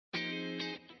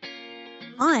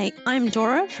Hi, I'm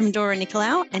Dora from Dora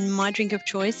Nicolau, and my drink of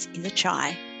choice is a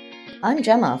chai. I'm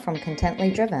Gemma from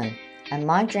Contently Driven, and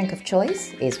my drink of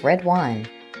choice is red wine.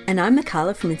 And I'm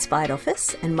Mikala from Inspired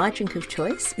Office, and my drink of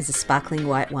choice is a sparkling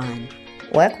white wine.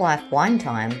 Work-Life Wine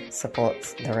Time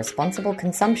supports the responsible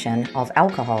consumption of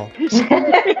alcohol.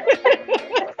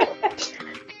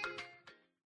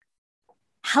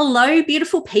 Hello,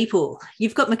 beautiful people.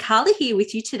 You've got Mikala here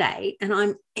with you today, and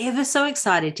I'm ever so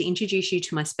excited to introduce you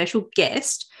to my special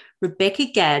guest, Rebecca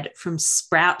Gadd from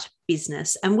Sprout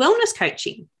Business and Wellness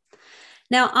Coaching.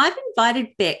 Now, I've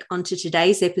invited Beck onto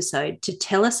today's episode to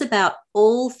tell us about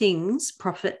all things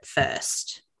Profit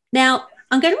First. Now,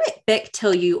 I'm going to let Beck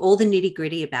tell you all the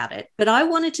nitty-gritty about it, but I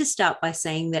wanted to start by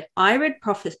saying that I read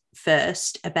Profit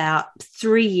First about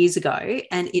 3 years ago,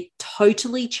 and it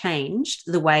totally changed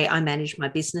the way I manage my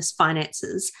business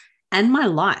finances and my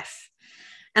life.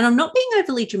 And I'm not being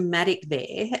overly dramatic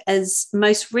there, as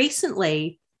most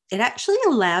recently, it actually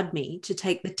allowed me to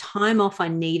take the time off I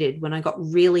needed when I got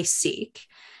really sick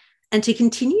and to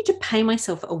continue to pay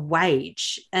myself a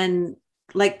wage. And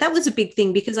that was a big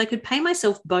thing because I could pay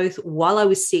myself both while I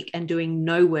was sick and doing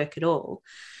no work at all,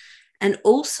 and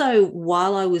also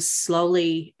while I was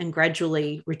slowly and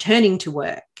gradually returning to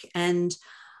work. And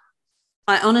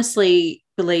I honestly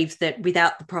believe that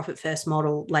without the Profit First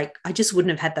model, I just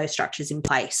wouldn't have had those structures in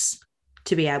place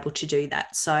to be able to do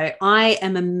that. So I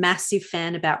am a massive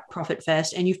fan about Profit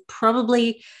First, and you've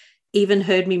probably even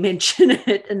heard me mention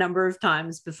it a number of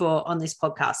times before on this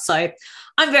podcast. So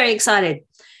I'm very excited.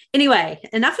 Anyway,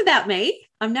 enough about me.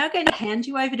 I'm now going to hand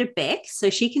you over to Beck so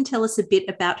she can tell us a bit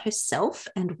about herself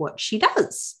and what she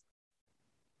does.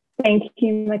 Thank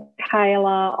you,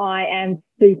 Michaela. I am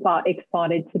super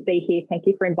excited to be here. Thank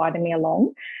you for inviting me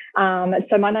along.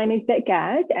 So my name is Beck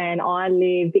Gadd, and I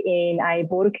live in a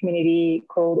border community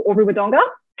called Albury-Wodonga.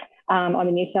 On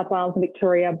the New South Wales and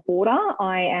Victoria border.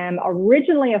 I am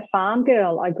originally a farm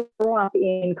girl. I grew up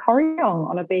in Corryong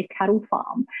on a beef cattle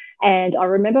farm. And I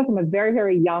remember from a very,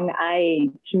 very young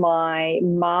age, my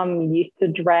mum used to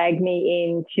drag me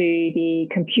into the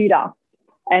computer.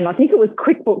 And I think it was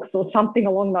QuickBooks or something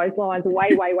along those lines way,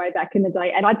 way, way back in the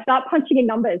day. And I'd start punching in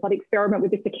numbers. I'd experiment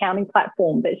with this accounting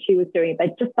platform that she was doing. They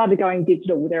just started going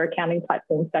digital with their accounting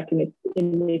platforms back in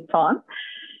this time.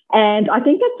 And I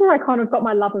think that's where I kind of got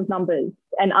my love of numbers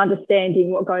and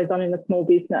understanding what goes on in a small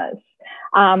business.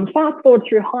 Fast forward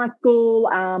through high school,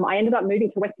 I ended up moving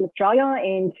to Western Australia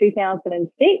in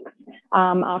 2006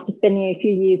 after spending a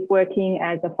few years working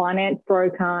as a finance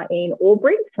broker in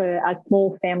Albury for a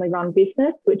small family-run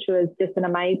business, which was just an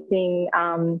amazing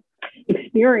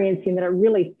experience in that it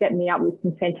really set me up with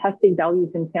some fantastic values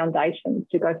and foundations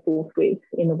to go forth with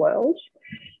in the world.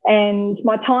 And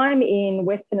my time in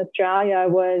Western Australia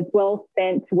was well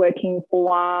spent working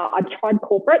for, I tried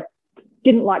corporate,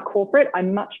 didn't like corporate. I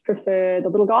much prefer the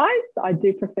little guys. I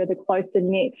do prefer the closer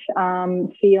knit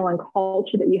feel and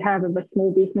culture that you have of a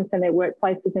small business and their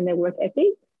workplaces and their work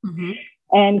ethic. Mm-hmm.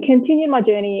 And continued my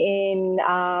journey in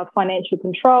financial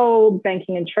control,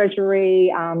 banking and treasury,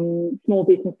 small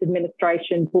business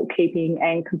administration, bookkeeping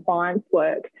and compliance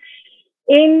work.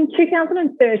 In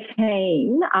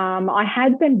 2013, I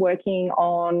had been working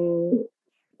on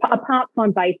a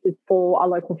part-time basis for a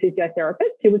local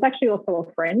physiotherapist who was actually also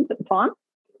a friend at the time.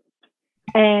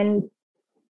 And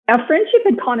our friendship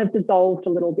had kind of dissolved a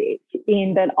little bit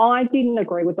in that I didn't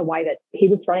agree with the way that he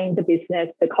was running the business,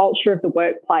 the culture of the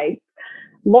workplace.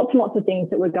 Lots and lots of things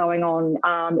that were going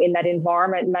on in that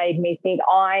environment made me think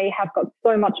I have got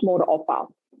so much more to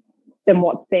offer than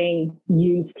what's being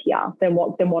used here, than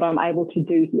what I'm able to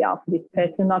do here for this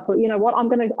person. And I thought, you know what, I'm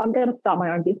going to start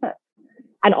my own business,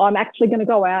 and I'm actually going to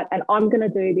go out and I'm going to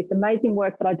do this amazing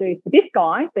work that I do for this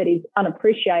guy that is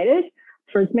unappreciated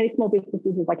for as many small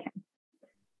businesses as I can.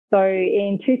 So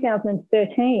in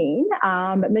 2013,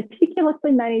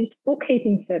 meticulously managed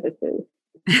bookkeeping services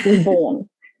was born.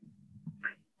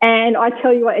 And I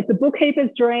tell you what, it's a bookkeeper's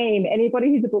dream.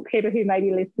 Anybody who's a bookkeeper who may be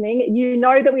listening, you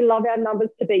know that we love our numbers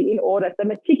to be in order. So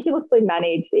meticulously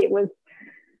managed, it was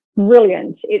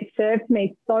brilliant. It served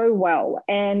me so well.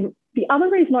 And the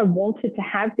other reason I wanted to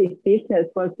have this business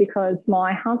was because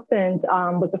my husband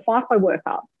was a FIFO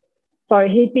worker. So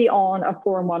he'd be on a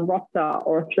 4-in-1 roster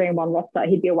or a 3-in-1 roster.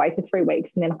 He'd be away for 3 weeks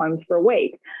and then home for a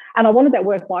week. And I wanted that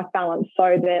work-life balance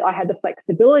so that I had the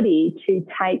flexibility to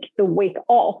take the week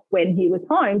off when he was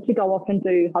home to go off and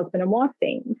do husband and wife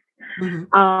things.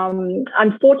 Mm-hmm.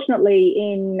 Unfortunately,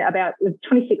 in about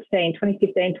 2015,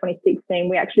 2016,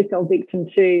 we actually fell victim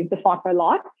to the FIFO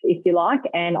life, if you like,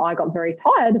 and I got very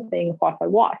tired of being a FIFO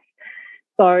wife.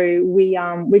 So we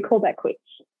called that quits.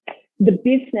 The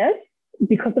business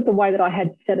because of the way that I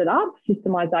had set it up,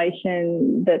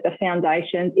 systemization, the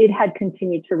foundations, it had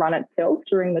continued to run itself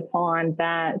during the time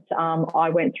that I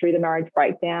went through the marriage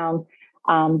breakdown,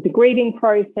 the grieving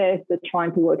process, the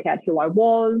trying to work out who I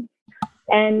was.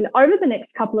 And over the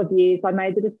next couple of years, I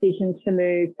made the decision to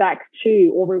move back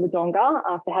to Albury-Wodonga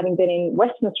after having been in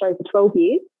Western Australia for 12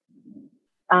 years.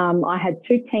 I had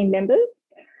 2 team members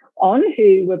on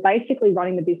who were basically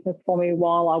running the business for me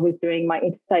while I was doing my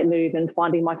interstate move and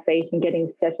finding my feet and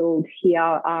getting settled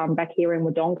here, back here in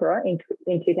Wodonga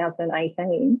in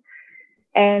 2018.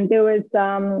 And there was,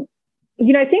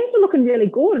 things were looking really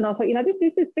good. And I thought,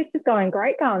 this is going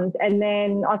great guns. And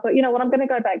then I thought, you know what, I'm going to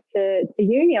go back to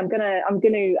uni. I'm going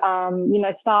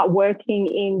to start working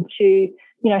into,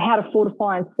 how to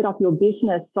fortify and set up your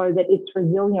business so that it's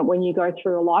resilient when you go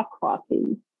through a life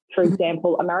crisis, for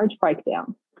example, a marriage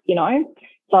breakdown.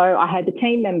 So I had the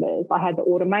team members, I had the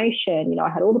automation, I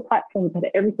had all the platforms, I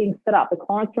had everything set up. The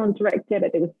clients were on direct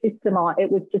debit. There was system.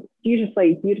 It was just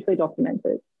beautifully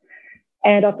documented.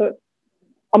 And I thought,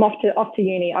 I'm off to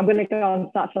uni. I'm going to go and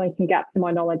start filling some gaps in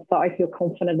my knowledge so I feel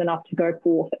confident enough to go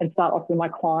forth and start offering my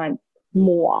clients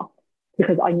more,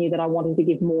 because I knew that I wanted to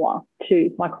give more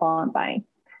to my client base.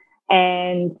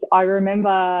 And I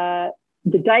remember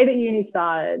the day that uni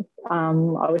started, I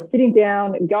was sitting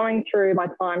down, going through my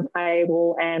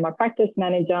timetable, and my practice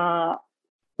manager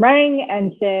rang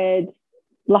and said,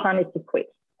 Lahani's just quit.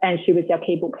 And she was our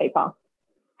key bookkeeper.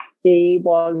 She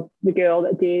was the girl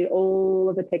that did all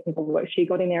of the technical work. She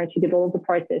got in there and she did all of the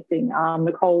processing.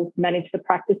 Nicole managed the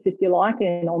practice, if you like,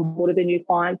 and onboarded the new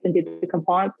clients and did the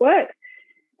compliance work.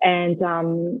 And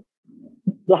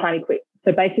Lahani quit.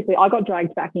 So basically, I got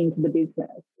dragged back into the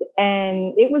business.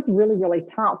 And it was really, really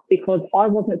tough because I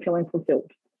wasn't feeling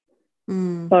fulfilled.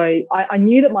 So I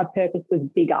knew that my purpose was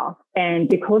bigger. And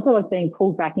because I was being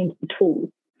pulled back into the tools,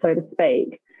 so to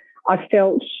speak, I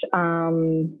felt it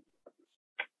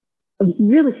was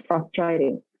really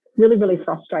frustrating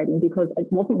because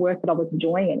it wasn't work that I was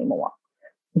enjoying anymore.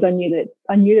 Because I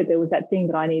knew that there was that thing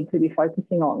that I needed to be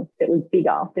focusing on that was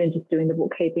bigger than just doing the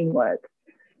bookkeeping work.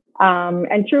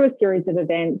 And through a series of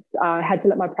events, I had to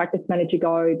let my practice manager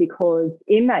go because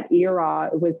in that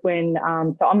era, it was when,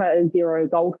 so I'm a Xero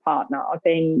Gold partner. I've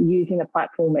been using the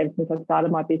platform ever since I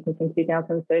started my business in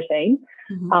 2013.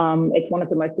 It's one of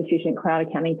the most efficient cloud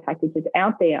accounting packages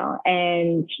out there.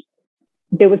 And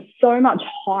there was so much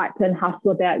hype and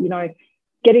hustle about,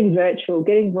 getting virtual,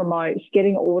 getting remote,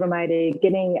 getting automated,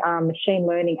 getting machine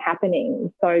learning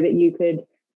happening so that you could,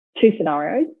 2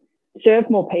 scenarios, serve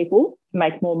more people,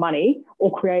 make more money,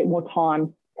 or create more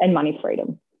time and money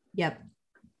freedom. Yep.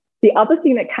 The other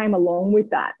thing that came along with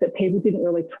that people didn't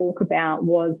really talk about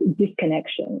was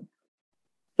disconnection.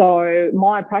 So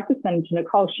my practice manager,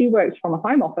 Nicole, she works from a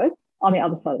home office on the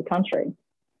other side of the country.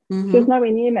 She was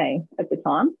nowhere near me at the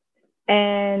time.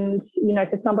 And,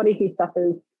 for somebody who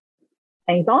suffers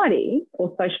anxiety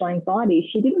or social anxiety,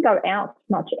 she didn't go out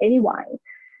much anyway.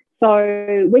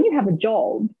 So when you have a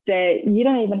job that you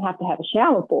don't even have to have a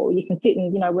shower for, you can sit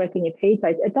and, work in your PJs,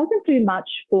 it doesn't do much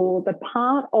for the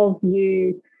part of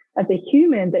you as a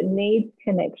human that needs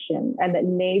connection and that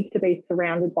needs to be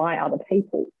surrounded by other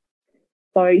people.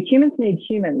 So humans need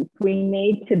humans. We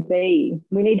need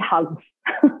hugs.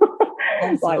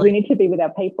 We need to be with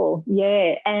our people.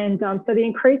 Yeah. And so the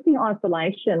increasing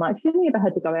isolation, she only ever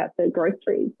had to go out to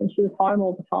groceries and she was home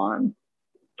all the time.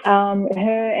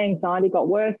 Her anxiety got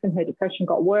worse and her depression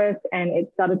got worse and it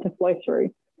started to flow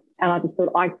through. And I just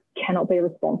thought, I cannot be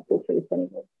responsible for this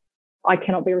anymore. I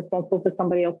cannot be responsible for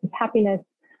somebody else's happiness.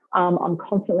 I'm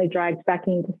constantly dragged back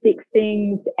in to fix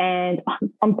things and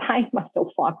I'm paying myself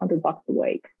 $500 a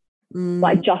week,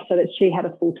 just so that she had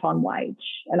a full-time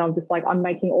wage. And I'm just I'm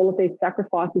making all of these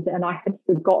sacrifices and I had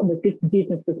forgotten that this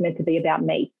business was meant to be about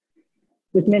me.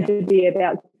 It was meant to be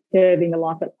about serving the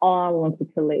life that I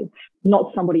wanted to live,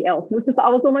 not somebody else. It was I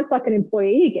was almost like an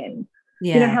employee again.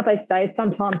 Yeah. You know how they say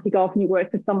sometimes you go off and you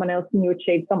work for someone else and you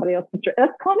achieve somebody else's dream.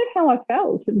 That's kind of how I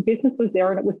felt. The business was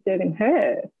there and it was serving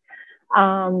her.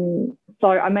 So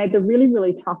I made the really,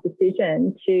 really tough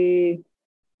decision to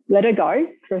let her go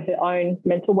for her own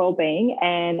mental well-being,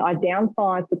 and I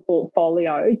downsized the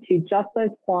portfolio to just those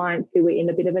clients who were in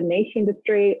a bit of a niche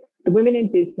industry, the women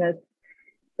in business.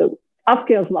 Us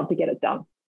girls love to get it done.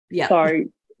 Yeah. So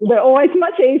we're always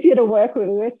much easier to work with.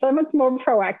 We're so much more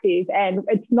proactive, and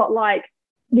it's not like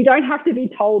we don't have to be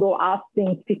told or asked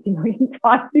things 50 million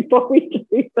times before we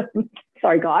do them.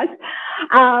 Sorry, guys.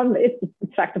 It's a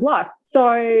fact of life. So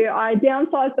I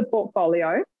downsized the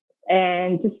portfolio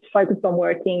and just focused on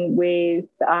working with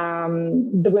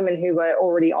the women who were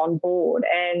already on board.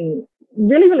 And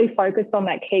really, really focused on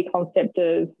that key concept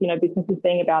of, you know, businesses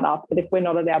being about us, but if we're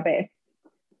not at our best,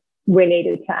 we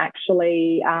needed to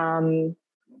actually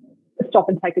stop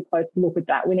and take a closer look at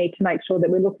that. We need to make sure that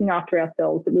we're looking after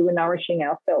ourselves, that we were nourishing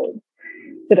ourselves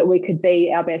so that we could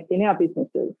be our best in our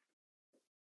businesses.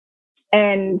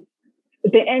 And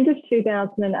at the end of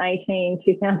 2018,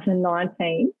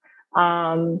 2019,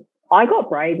 I got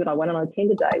brave and I went on a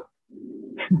Tinder date.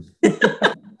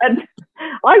 And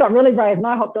I got really brave and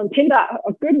I hopped on Tinder.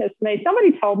 Oh, goodness me.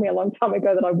 Somebody told me a long time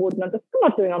ago that I would, and I'm just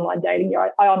not doing online dating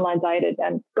here. I online dated,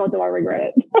 and God, do I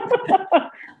regret it.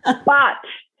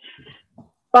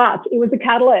 But it was a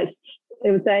catalyst.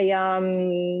 It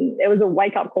was a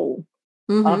wake-up call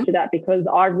after that, because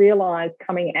I realised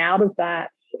coming out of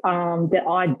that that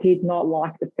I did not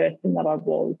like the person that I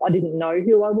was. I didn't know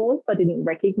who I was. I didn't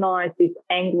recognise this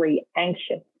angry,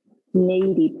 anxious,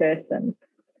 needy person.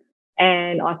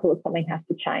 And I thought something has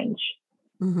to change.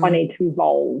 I need to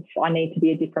evolve. I need to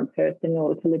be a different person in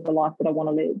order to live the life that I want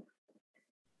to live.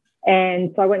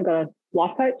 And so I went and got a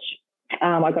life coach.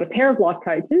 I got a pair of life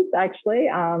coaches, actually.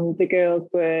 The girls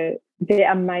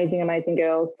they're amazing, amazing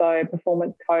girls. So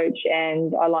performance coach,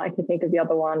 and I like to think of the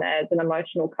other one as an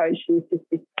emotional coach who's just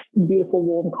this beautiful,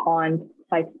 warm, kind,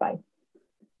 safe space.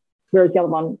 Whereas the other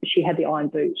one, she had the iron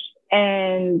boot.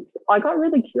 And I got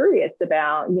really curious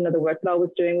about, you know, the work that I was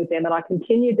doing with them, and I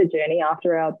continued the journey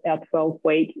after our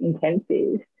 12-week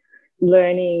intensive,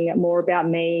 learning more about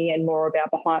me and more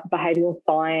about behavioural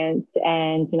science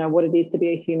and, you know, what it is to be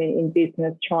a human in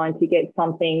business, trying to get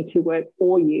something to work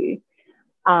for you.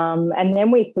 And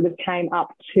then we sort of came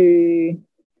up to,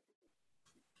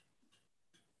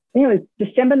 I think it was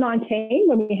December 19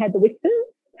 when we had the whispers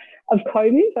of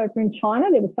COVID over in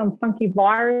China. There was some funky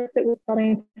virus that was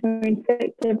starting to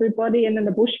infect everybody, and then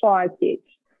the bushfires hit.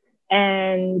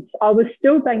 And I was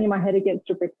still banging my head against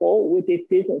a brick wall with this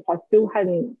business. I still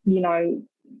hadn't, you know,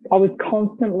 I was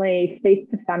constantly feast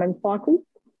to famine cycles.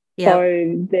 Yep. So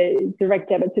the direct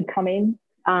debits had come in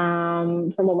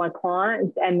from all my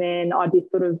clients, and then I'd be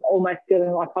sort of almost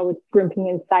feeling like I was scrimping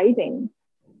and saving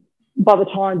by the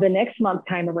time the next month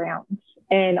came around.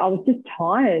 And I was just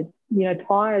tired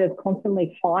of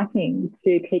constantly fighting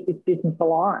to keep this business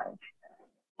alive.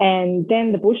 And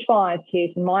then the bushfires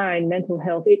hit, and my own mental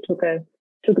health, it took a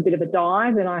bit of a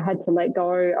dive, and I had to let go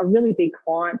a really big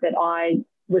client that I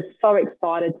was so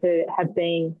excited to have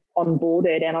been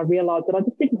onboarded, and I realised that I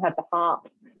just didn't have the heart.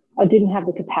 I didn't have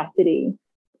the capacity.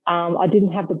 I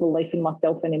didn't have the belief in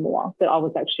myself anymore that I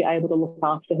was actually able to look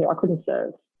after her. I couldn't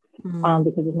serve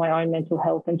because of my own mental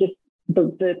health and just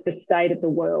the state of the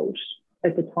world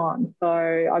at the time. So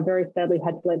I very sadly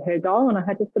had to let her go, and I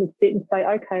had to sort of sit and say,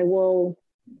 okay, well,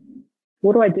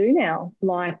 what do I do now?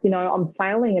 Like, you know, I'm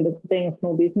failing at being a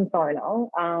small business owner.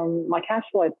 My cash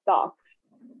flow sucks.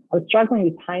 I was struggling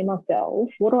to pay myself.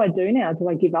 What do I do now? Do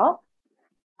I give up?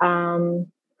 And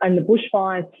the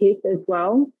bushfires hit as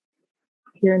well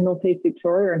here in northeast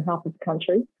Victoria and half of the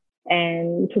country,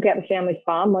 and took out the family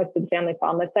farm, most of the family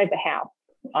farm. They saved the house,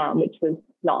 which was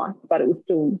nice, but it was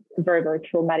still a very, very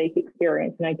traumatic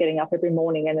experience, you know, getting up every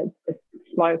morning and it's just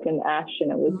smoke and ash,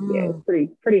 and it was, it was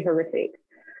pretty horrific.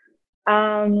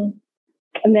 And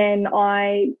then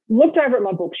I looked over at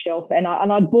my bookshelf, and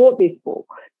I bought this book,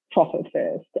 Profit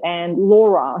First. And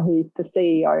Laura, who's the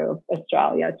CEO of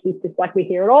Australia, she's just like, we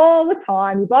hear it all the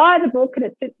time. You buy the book and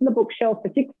it sits in the bookshelf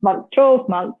for 6 months, 12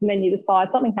 months, and then you decide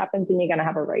something happens and you're going to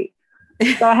have a read.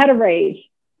 So I had a read.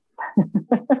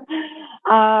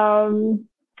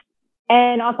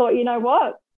 And I thought, you know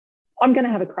what? I'm going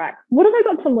to have a crack. What have I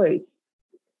got to lose?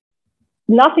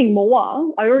 Nothing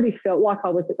more. I already felt like I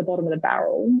was at the bottom of the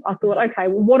barrel. I thought, okay,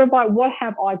 well, what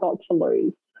have I got to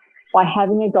lose by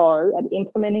having a go at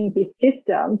implementing this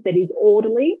system that is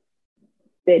orderly,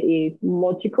 that is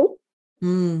logical,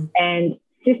 and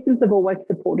systems have always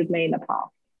supported me in the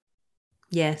past.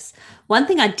 Yes. One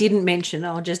thing I didn't mention,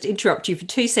 I'll just interrupt you for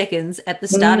 2 seconds at the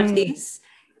start of this,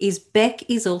 is Beck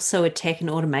is also a tech and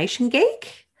automation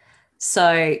geek.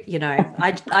 So, you know,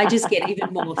 I just get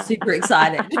even more super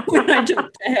excited when I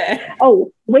talk to her.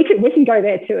 Oh, we can go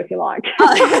there too if you like.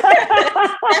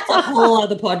 That's a whole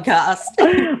other podcast.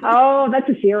 Oh, that's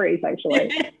a series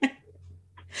actually.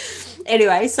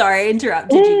 Anyway, sorry, I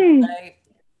interrupted you.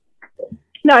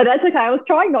 No, that's okay. I was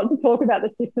trying not to talk about the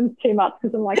systems too much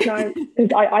because I'm like, no, because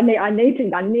I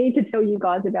need to tell you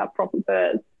guys about Profit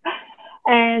First.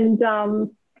 And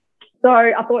so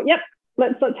I thought, yep.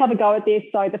 Let's have a go at this.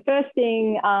 So the first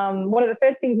thing, one of the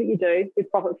first things that you do with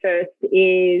Profit First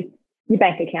is your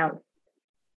bank account.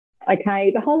 Okay,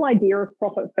 the whole idea of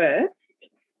Profit First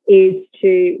is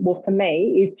to, well, for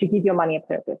me, is to give your money a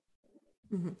purpose.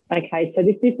 Okay, so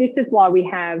this is why we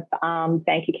have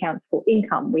bank accounts for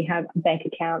income. We have bank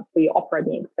accounts for your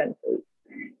operating expenses.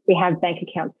 We have bank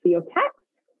accounts for your tax.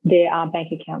 There are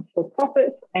bank accounts for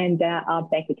profits, and there are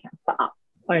bank accounts for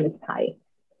owner's pay.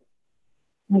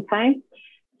 Okay,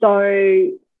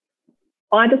 so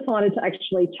I decided to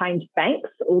actually change banks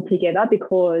altogether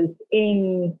because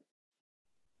in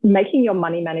making your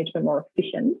money management more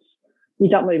efficient, you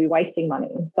don't want to be wasting money.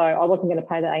 So I wasn't going to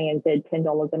pay the ANZ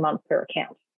 $10 a month per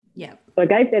account. Yeah. So I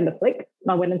gave them the flick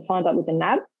and I went and signed up with the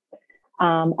NAB.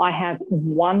 I have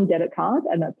one debit card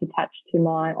and that's attached to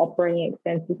my operating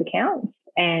expenses account.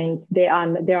 And there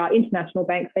are international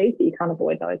bank fees, but you can't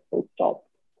avoid those, full stop.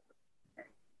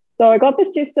 So I got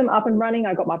the system up and running.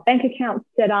 I got my bank account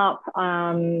set up.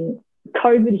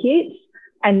 COVID hit,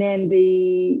 and then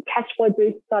the cash flow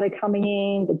boost started coming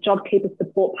in. The JobKeeper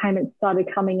support payments started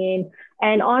coming in,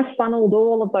 and I funneled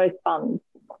all of those funds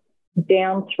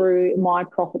down through my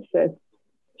profit first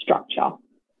structure.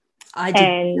 I did.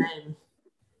 And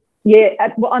yeah,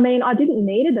 well, I mean, I didn't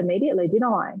need it immediately, did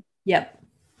I? Yep.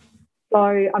 So,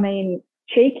 I mean,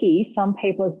 cheeky, some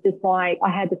people are just like, I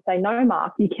had to say, no,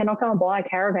 Mark, you cannot go and buy a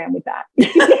caravan with that.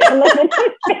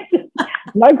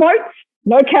 No boats,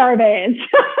 no caravans.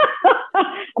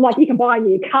 I'm like, you can buy a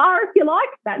new car if you like,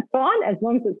 that's fine, as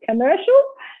long as it's commercial,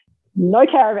 no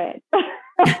caravan.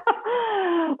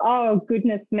 Oh,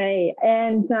 goodness me.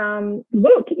 And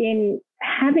look, in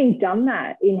having done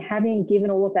that, in having given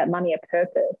all of that money a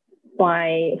purpose,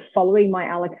 by following my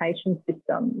allocation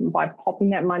system, by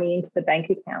popping that money into the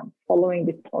bank account, following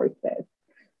this process,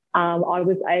 I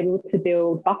was able to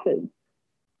build buffers,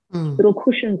 little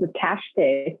cushions of cash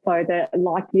there, so that,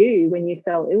 like you, when you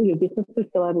fell ill, your business was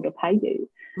still able to pay you.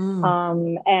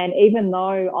 And even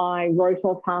though I wrote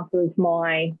off half of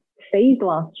my fees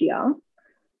last year,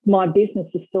 my business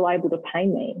is still able to pay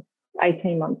me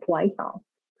 18 months later.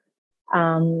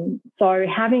 So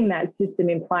having that system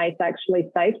in place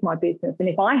actually saved my business. And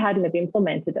if I hadn't have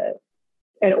implemented it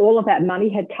and all of that money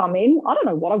had come in, I don't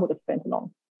know what I would have spent it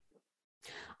on.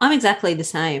 I'm exactly the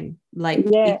same. Like,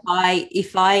 yeah.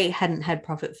 if I hadn't had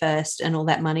profit first and all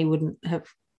that money wouldn't have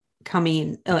come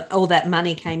in, all that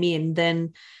money came in,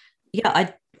 then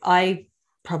yeah, I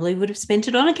probably would have spent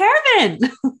it on a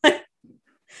caravan.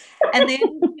 And then,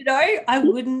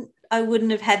 I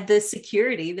wouldn't have had the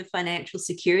security, the financial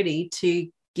security, to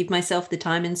give myself the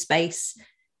time and space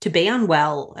to be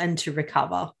unwell and to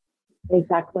recover.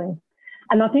 Exactly.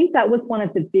 And I think that was one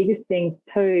of the biggest things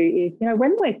too, is,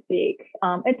 when we're sick,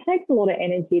 it takes a lot of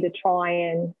energy to try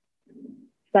and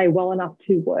stay well enough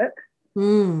to work.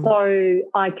 So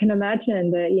I can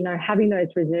imagine that, having those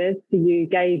reserves for you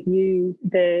gave you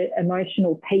the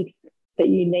emotional peace that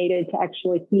you needed to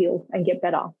actually heal and get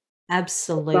better.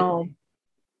 Absolutely. So,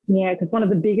 yeah, because one of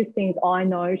the biggest things I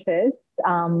noticed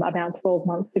about 12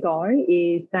 months ago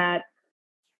is that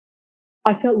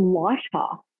I felt lighter.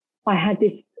 I had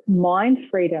this mind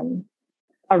freedom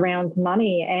around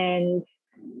money, and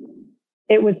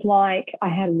it was like I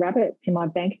had rabbits in my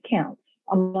bank account.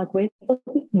 I'm like, where's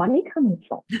this money coming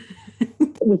from?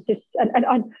 It was just,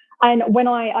 and when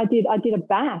I did a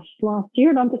bash last year,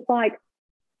 and I'm just like,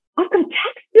 I've got a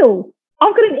tax bill.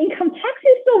 I've got an income tax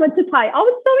installment to pay. I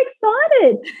was so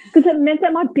excited because it meant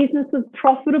that my business was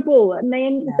profitable. It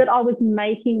meant that I was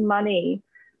making money.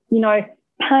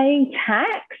 Paying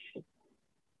tax,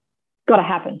 got to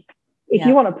happen. If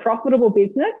you want a profitable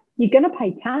business, you're going to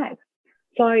pay tax.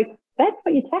 So that's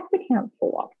what your tax account's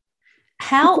for.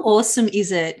 How awesome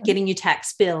is it getting your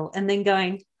tax bill and then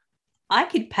going, I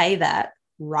could pay that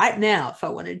right now if I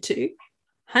wanted to?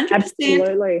 100%.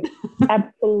 Absolutely.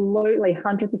 Absolutely,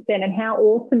 100%. And how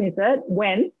awesome is it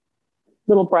when,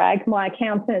 little brag, my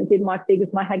accountant did my figures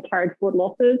and I had carried forward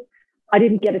losses. I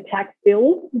didn't get a tax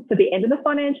bill for the end of the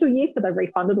financial year, so they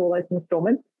refunded all those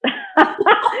installments. So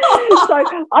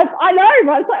I know,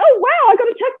 right? It's like, oh, wow, I got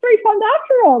a tax refund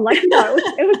after all. Like, it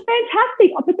was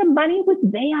fantastic, but the money was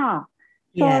there.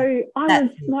 So I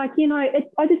was like,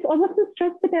 I wasn't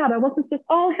stressed about it. I wasn't just,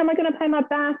 how am I going to pay my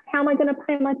back? How am I going to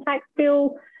pay my tax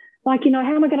bill? Like,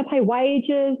 how am I going to pay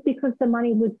wages? Because the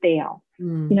money was there,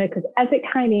 because as it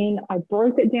came in, I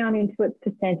broke it down into its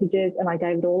percentages and I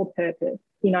gave it all a purpose.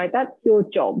 That's your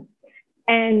job.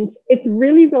 And it's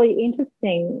really, really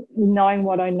interesting knowing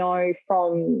what I know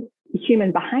from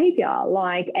human behavior.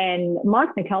 And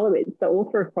Mike Michalowicz, the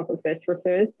author of Profit First,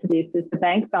 refers to this as the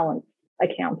bank balance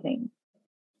accounting.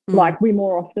 Like, we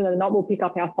more often than not will pick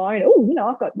up our phone.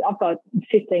 I've got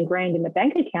 15 grand in the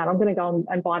bank account. I'm going to go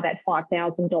and buy that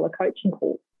 $5,000 coaching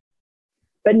course.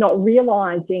 but not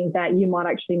realizing that you might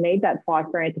actually need that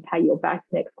 $5,000 to pay your back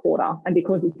next quarter. And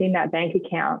because it's in that bank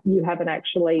account, you haven't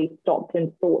actually stopped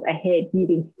and thought ahead. You've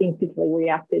instinctively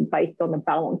reacted based on the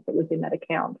balance that was in that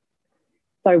account.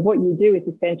 So what you do is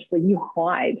essentially you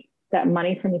hide that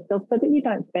money from yourself so that you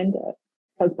don't spend it.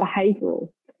 So it's behavioral.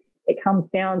 It comes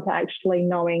down to actually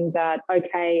knowing that,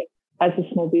 okay, as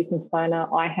a small business owner,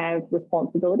 I have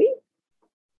responsibilities.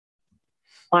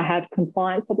 I have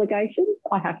compliance obligations.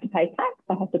 I have to pay tax.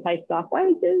 I have to pay staff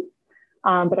wages,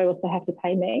 but I also have to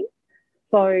pay me.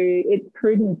 So it's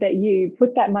prudent that you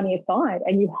put that money aside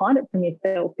and you hide it from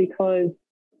yourself, because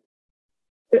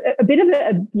a bit of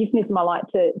a euphemism I like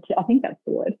to I think that's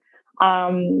the word,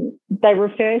 they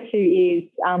refer to is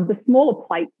the smaller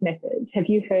plates method. Have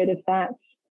you heard of that?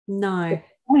 No.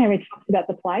 I haven't talked about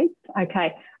the plates.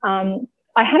 Okay.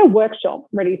 I had a workshop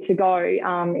ready to go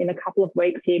in a couple of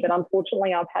weeks here, but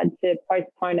unfortunately I've had to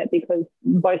postpone it because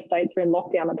both states are in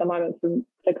lockdown at the moment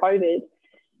for COVID.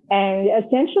 And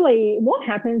essentially what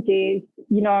happens is,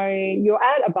 you're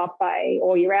at a buffet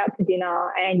or you're out to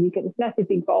dinner and you get this massive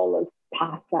big bowl of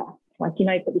pasta. Like,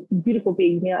 you've got this beautiful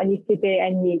big meal and you sit there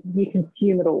and you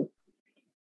consume it all.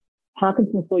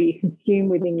 Parkinson's law, you consume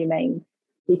within your means.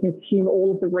 You consume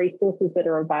all of the resources that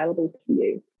are available to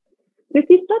you. But if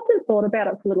you stopped and thought about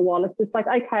it for a little while, it's just like,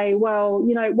 okay, well,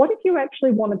 what if you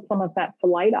actually wanted some of that for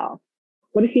later?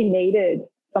 What if you needed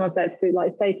some of that food?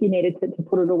 Like, say if you needed to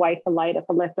put it away for later,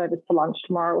 for leftovers for lunch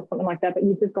tomorrow or something like that, but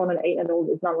you've just gone and eaten it all,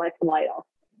 there's none left for later.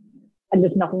 And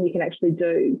there's nothing you can actually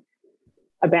do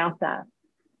about that.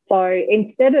 So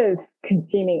instead of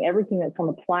consuming everything that's on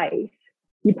the plate,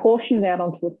 you portion it out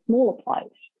onto a smaller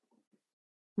plate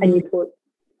and you put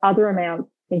other amounts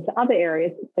into other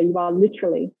areas, so you are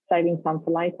literally saving some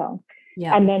for later.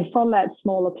 Yeah. And then from that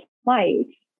smaller plate,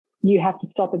 you have to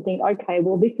stop and think, okay,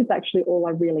 well, this is actually all I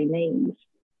really need.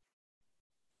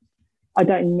 I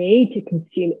don't need to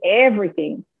consume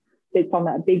everything that's on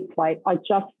that big plate. I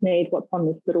just need what's on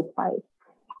this little plate.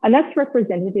 And that's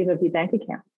representative of your bank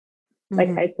account.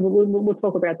 Mm-hmm. Okay, so we'll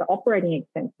talk about the operating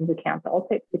expenses account, the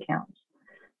OPEX account.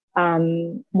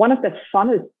 One of the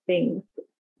funnest things,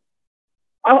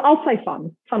 I'll say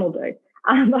fun will do.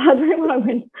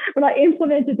 When I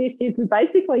implemented this is we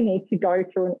basically need to go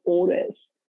through and audit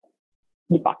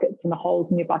your buckets and the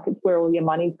holes in your buckets where all your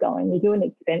money's going. You do an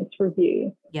expense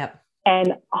review. Yep.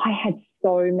 And I had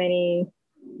so many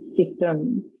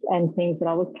systems and things that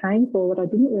I was paying for that I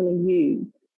didn't really use.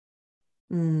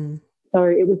 So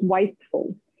it was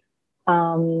wasteful.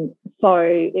 So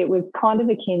it was kind of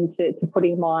akin to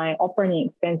putting my operating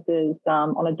expenses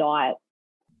on a diet.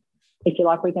 If you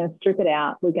like, we're going to strip it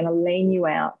out. We're going to lean you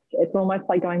out. It's almost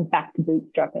like going back to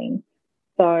bootstrapping.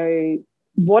 So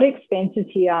what expenses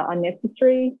here are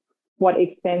necessary, what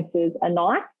expenses are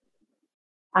nice,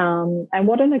 and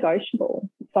what are negotiable.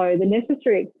 So the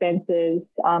necessary expenses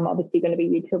obviously going to be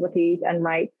utilities and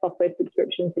rates, software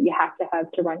subscriptions that you have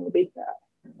to run your business.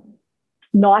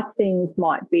 Nice things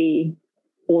might be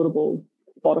Audible,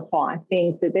 Spotify,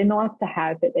 things that they're nice to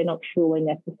have, but they're not truly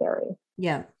necessary.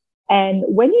 Yeah. And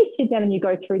when you sit down and you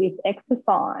go through this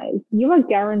exercise, you are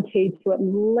guaranteed to at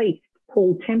least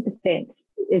pull 10%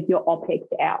 of your OPEX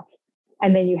out.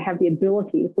 And then you have the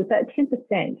ability to put that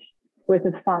 10% worth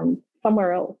of funds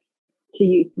somewhere else to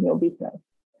use in your business.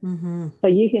 Mm-hmm. So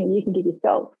you can give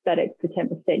yourself that extra 10%.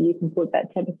 You can put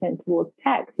that 10% towards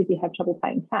tax if you have trouble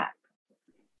paying tax.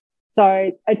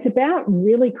 So it's about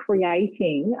really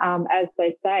creating, as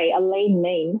they say, a lean,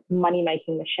 mean,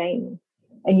 money-making machine.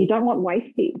 And you don't want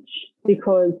wastage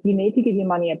because you need to give your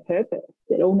money a purpose.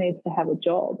 It all needs to have a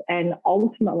job. And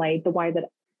ultimately, the way that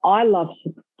I love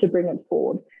to bring it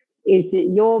forward is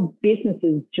that your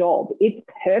business's job, its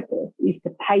purpose is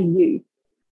to pay you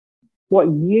what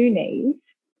you need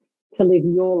to live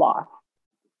your life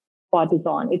by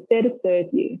design. It's there to serve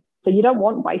you. So you don't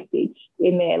want wastage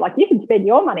in there. Like, you can spend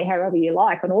your money however you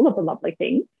like on all of the lovely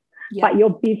things, but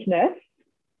your business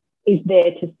is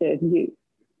there to serve you.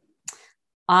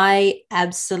 I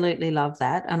absolutely love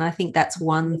that. And I think that's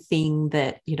one thing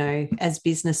that, as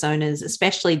business owners,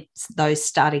 especially those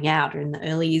starting out or in the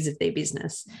early years of their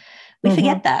business, we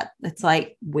forget that. It's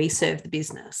like we serve the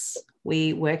business.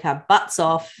 We work our butts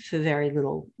off for very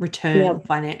little return,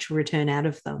 financial return out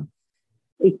of them.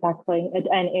 Exactly.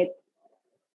 And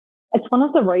it's one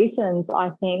of the reasons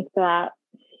I think that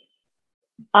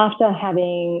after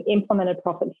having implemented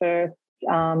Profit First,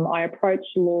 I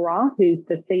approached Laura, who's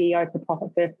the CEO for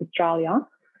Profit First Australia,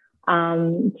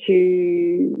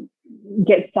 to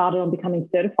get started on becoming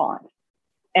certified.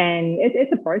 And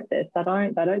it's a process. They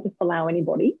don't just allow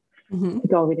anybody. Mhm. to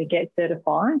go in and get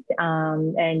certified,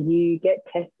 and you get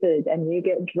tested and you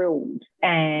get drilled.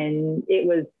 And it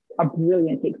was a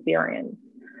brilliant experience,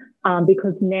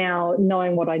 because now,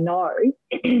 knowing what I know,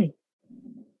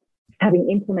 having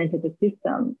implemented the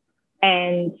system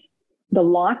and the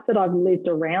life that I've lived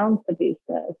around the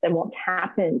business and what's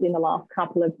happened in the last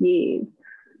couple of years,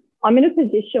 I'm in a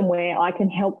position where I can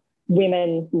help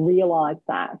women realise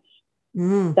that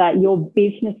your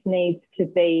business needs to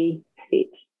be fit.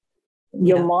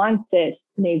 Your mindset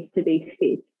needs to be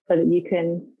fit so that you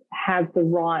can have the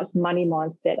right money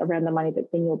mindset around the money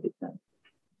that's in your business.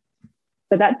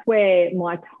 So that's where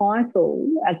my title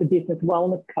as a business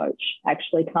wellness coach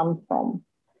actually comes from.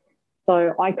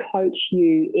 So I coach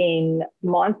you in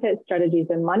mindset strategies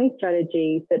and money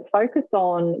strategies that focus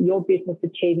on your business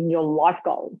achieving your life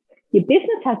goals. Your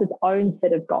business has its own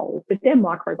set of goals, but they're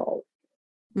micro goals.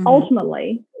 Mm-hmm.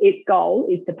 Ultimately, its goal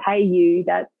is to pay you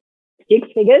that 6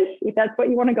 figures, if that's what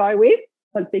you want to go with.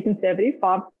 Let's be conservative,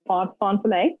 five, fine for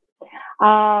me.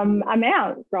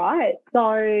 Amount, right?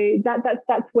 So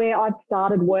that's where I've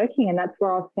started working, and that's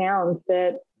where I've found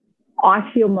that I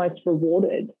feel most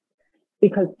rewarded,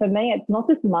 because for me, it's not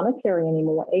just monetary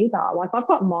anymore either. Like, I've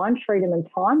got mind freedom and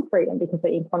time freedom because I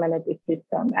implemented this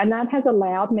system, and that has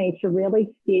allowed me to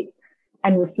really sit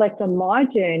and reflect on my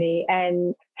journey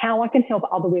and how I can help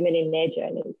other women in their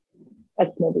journeys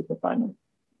as small business owners.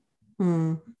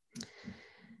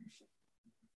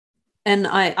 And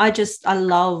I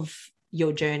love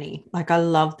your journey. Like, I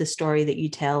love the story that you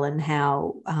tell and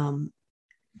how, how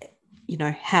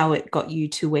it got you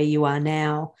to where you are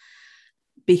now,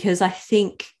 because I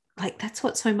think, like, that's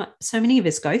what so many of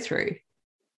us go through.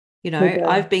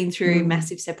 I've been through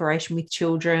massive separation with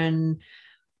children.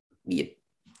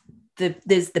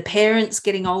 There's the parents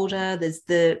getting older, there's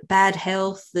the bad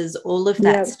health, there's all of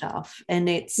that stuff. And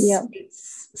it's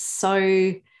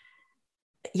so,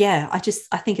 I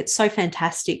think it's so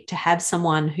fantastic to have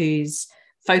someone who's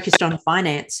focused on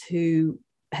finance, who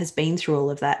has been through all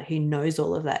of that, who knows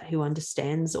all of that, who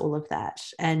understands all of that,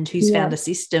 and who's found a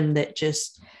system that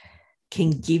just can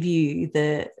give you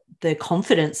the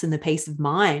confidence and the peace of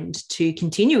mind to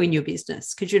continue in your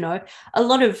business. Because, a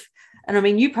lot of, and I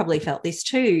mean, you probably felt this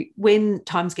too, when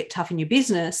times get tough in your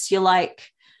business, you're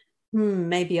like,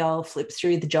 maybe I'll flip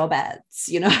through the job ads,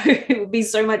 it would be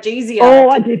so much easier. Oh,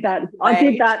 I did that. I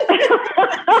think we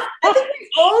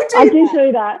all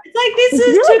do that. It's like, this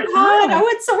is really too hard. I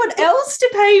want someone else to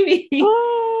pay me.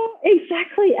 Oh,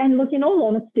 exactly. And look, in all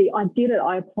honesty, I did it.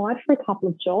 I applied for a couple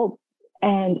of jobs,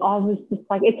 and I was just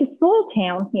like, it's a small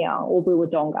town here, or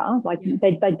Wodonga. Like,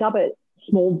 they dub it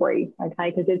Smallbury,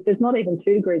 okay, because there's not even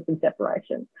 2 degrees of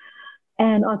separation.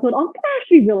 And I thought, I'm going to have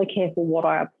to be really careful what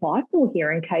I apply for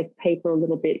here, in case people are a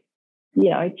little bit,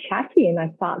 chatty, and they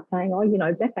start saying, oh,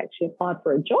 Beth actually applied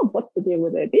for a job. What's the deal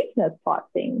with her business type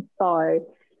thing? So,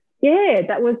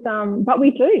 that was, but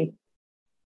we do.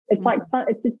 It's like,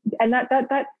 it's just, and that's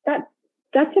a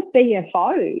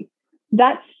BFO.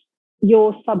 That's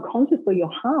your subconscious or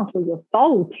your heart or your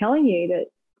soul telling you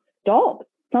that stop.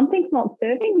 Something's not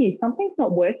serving you. Something's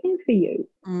not working for you.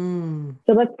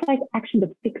 So let's take action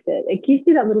to fix it. It gives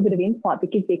you that little bit of insight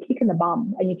that gives you a kick in the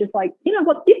bum. And you're just like, you know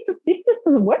what, this just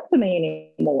doesn't work for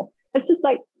me anymore. It's just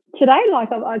like today,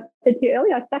 like I said to you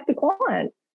earlier, I sacked a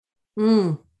client.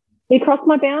 He crossed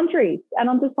my boundaries. And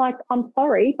I'm just like, I'm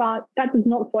sorry, but that does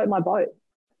not float my boat.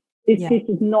 This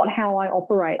is not how I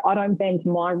operate. I don't bend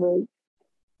my rules.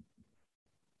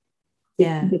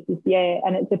 And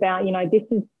it's about, this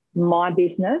is my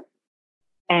business,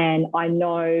 and I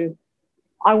know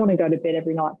I want to go to bed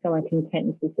every night feeling content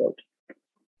and fulfilled.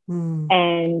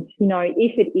 And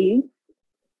if it is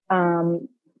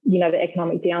the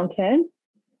economic downturn,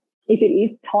 if it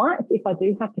is tight, if I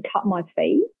do have to cut my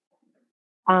fees,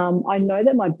 I know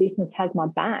that my business has my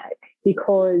back,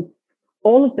 because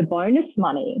all of the bonus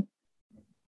money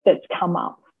that's come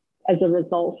up as a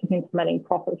result of implementing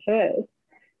Profit First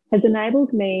has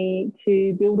enabled me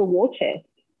to build a war chest,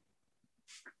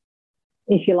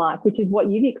 if you like, which is what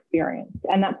you've experienced.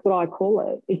 And that's what I call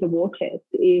it, is a war chest,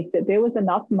 is that there was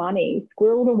enough money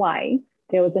squirreled away,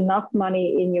 there was enough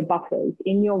money in your buffers,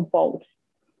 in your vault,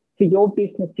 for your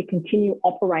business to continue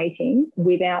operating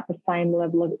without the same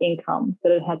level of income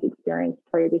that it has experienced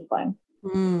previously.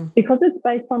 Because it's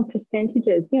based on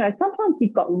percentages. Sometimes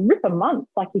you've got ripper months,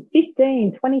 like you're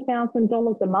 $15,000,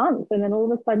 $20,000 a month, and then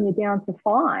all of a sudden you're down to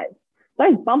 5.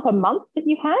 Those bumper months that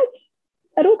you had,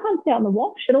 it all comes out in the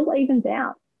wash. It all evens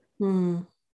out. And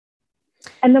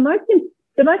the most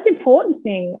important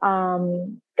thing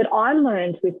that I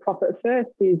learned with Profit First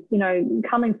is,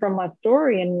 coming from my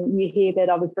story, and you hear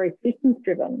that I was very systems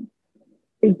driven.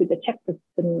 things with the checklists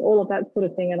and all of that sort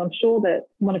of thing. And I'm sure that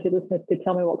one of your listeners could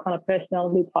tell me what kind of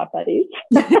personality type that is,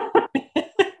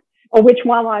 or which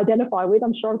one I identify with.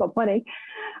 I'm sure I've got plenty.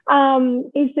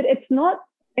 Is that it's not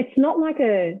like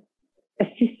a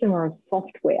system or a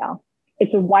software.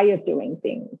 It's a way of doing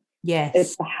things. Yes.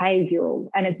 It's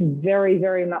behavioural, and it's very,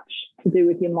 very much to do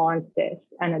with your mindset,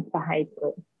 and it's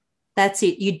behavioural. That's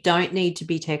it. You don't need to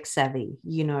be tech savvy,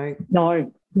 you know.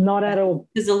 No, not at all.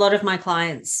 Because a lot of my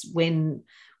clients, when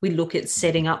we look at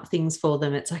setting up things for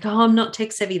them, it's like, oh, I'm not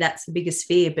tech savvy. That's the biggest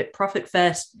fear. But Profit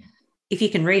First, if you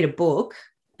can read a book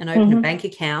and open a bank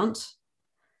account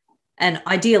and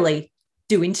ideally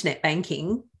do internet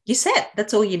banking, you're set.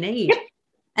 That's all you need. Yep.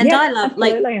 And yep, I love,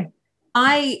 absolutely. like,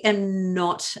 I am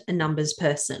not a numbers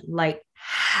person, like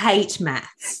hate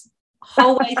maths.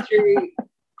 Whole way through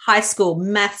high school,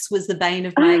 maths was the bane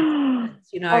of my existence,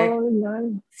 you know. Oh,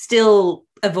 no. Still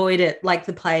avoid it like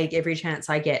the plague every chance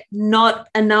I get. Not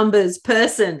a numbers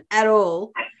person at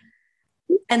all.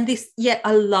 And yet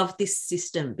I love this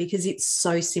system because it's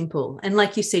so simple. And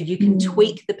like you said, you can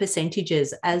tweak the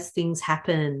percentages as things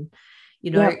happen,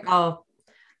 you know. Yep.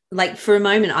 Like for a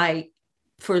moment,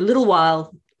 for a little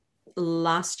while,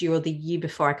 last year or the year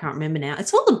before, I can't remember now,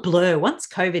 it's all a blur. Once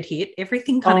COVID hit,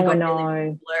 everything kind of got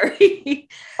really blurry.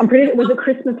 I'm pretty. Was it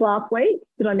Christmas last week?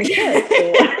 Did I miss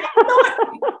it?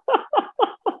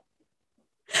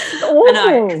 I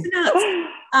know, it's nuts.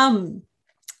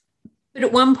 But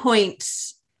at one point,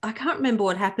 I can't remember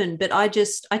what happened, but I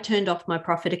turned off my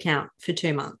profit account for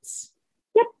 2 months.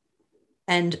 Yep.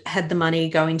 And had the money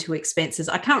go into expenses.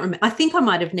 I can't remember. I think I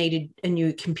might have needed a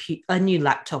new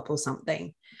laptop or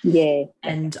something. Yeah.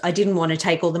 And I didn't want to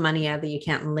take all the money out of the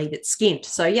account and leave it skint.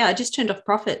 So, yeah, I just turned off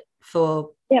profit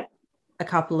for a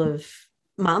couple of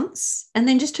months and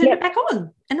then just turned it back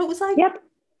on. And it was like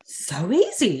so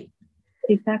easy.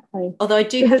 Exactly. Although I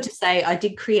do have to say I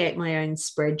did create my own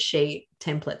spreadsheet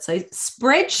template. So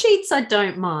spreadsheets I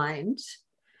don't mind,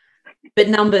 but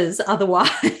numbers otherwise.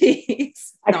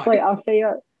 Actually, no. I'll say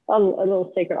a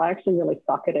little secret. I actually really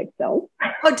suck at Excel.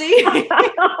 Oh, do you?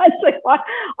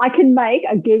 I can make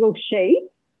a Google sheet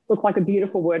look like a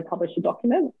beautiful Word publisher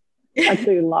document. I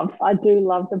do love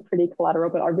the pretty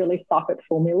collateral, but I really suck at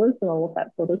formulas and all of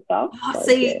that sort of stuff. Oh, so,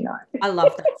 see, I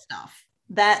love that stuff.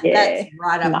 That's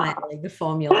right up my alley, the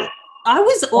formula. I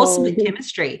was awesome at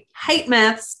chemistry. Hate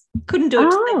maths. Couldn't do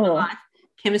it to save my life.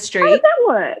 Chemistry. How does that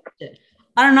work?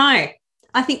 I don't know.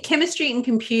 I think chemistry and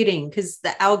computing, because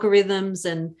the algorithms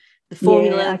and the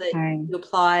formula that you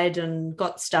applied and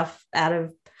got stuff out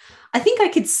of. I think I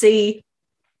could see,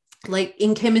 like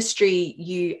in chemistry,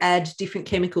 you add different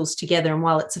chemicals together, and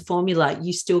while it's a formula,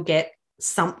 you still get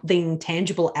something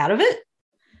tangible out of it.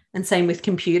 And same with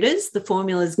computers. The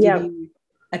formulas give you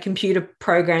a computer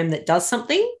program that does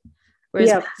something,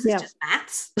 whereas maths is just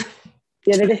maths.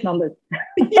 Yeah, they're just numbers.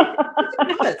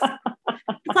 It's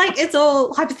like it's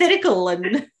all hypothetical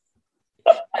and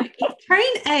if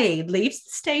train A leaves the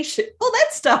station, all that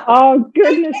stuff. Oh,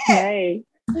 goodness me.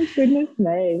 Oh, goodness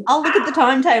me. I'll look at the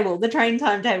timetable, the train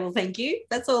timetable, thank you.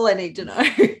 That's all I need to know.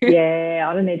 Yeah,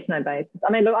 I don't need to know basis.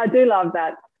 I mean, look, I do love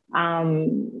that.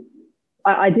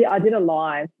 I did a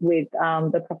live with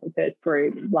the Profit First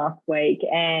group last week,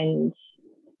 and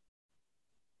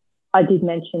I did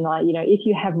mention, like, you know, if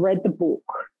you have read the book,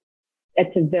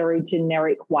 it's a very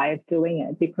generic way of doing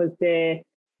it because there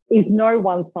is no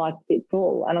one size fits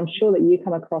all. And I'm sure that you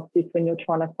come across this when you're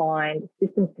trying to find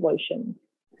system solutions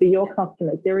for your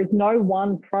customers. There is no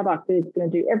one product that is going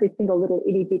to do every single little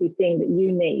itty bitty thing that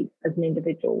you need as an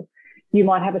individual. You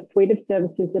might have a suite of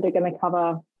services that are going to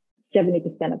cover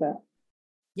 70% of it.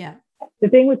 Yeah. The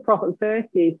thing with Profit First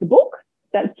is the book,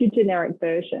 that's your generic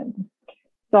version.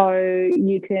 So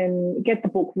you can get the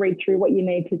book, read through what you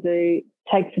need to do,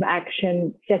 take some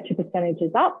action, set your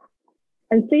percentages up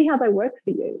and see how they work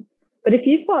for you. But if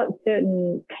you've got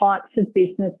certain types of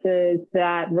businesses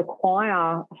that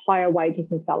require higher wages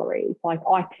and salaries, like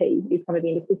IT is one of the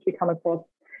industries we come across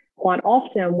quite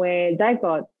often where they've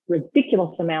got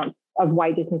ridiculous amounts of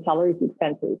wages and salaries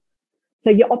expenses. So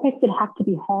your OPEX would have to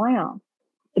be higher.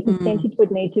 The percentage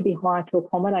would need to be higher to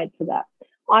accommodate for that.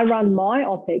 I run my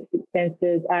OPEX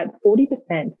expenses at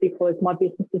 40% because my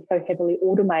business is so heavily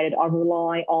automated. I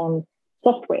rely on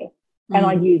software and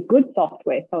I use good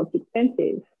software, so it's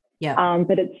expensive. Yeah.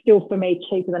 But it's still, for me,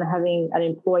 cheaper than having an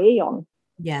employee on.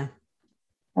 Yeah.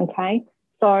 Okay.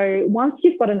 So once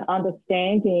you've got an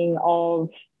understanding of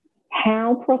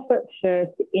how Profit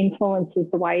First influences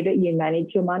the way that you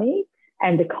manage your money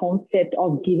and the concept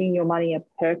of giving your money a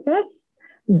purpose,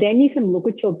 then you can look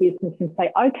at your business and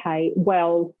say, okay,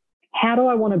 well, how do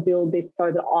I want to build this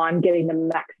so that I'm getting the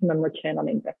maximum return on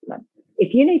investment?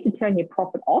 If you need to turn your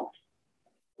profit off,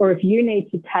 or if you need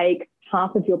to take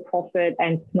half of your profit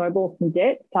and snowball some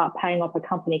debt, start paying off a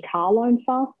company car loan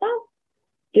faster,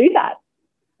 do that.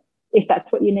 If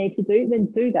that's what you need to do, then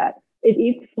do that. It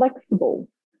is flexible.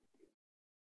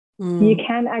 You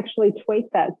can actually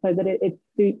tweak that so that it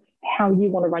suits how you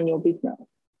want to run your business.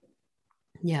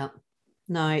 Yeah.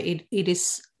 No,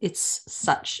 it's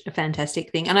such a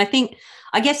fantastic thing. And I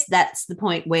guess that's the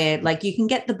point where, like, you can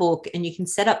get the book and you can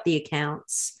set up the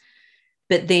accounts,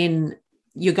 but then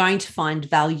you're going to find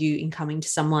value in coming to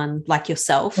someone like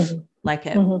yourself, like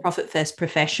a profit first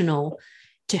professional,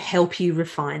 to help you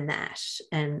refine that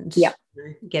and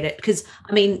get it. Because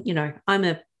I mean, I'm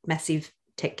a massive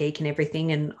tech geek and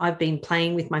everything, and I've been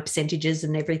playing with my percentages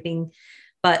and everything.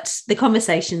 But the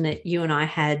conversation that you and I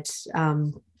had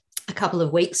a couple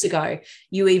of weeks ago,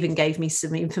 you even gave me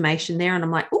some information there, and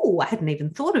I'm like, oh, I hadn't even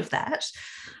thought of that.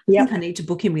 I think I need to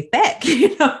book in with Beck.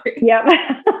 Yeah,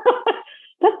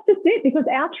 that's just it, because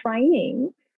our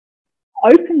training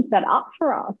opens that up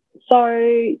for us.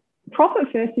 So Profit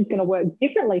First is going to work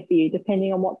differently for you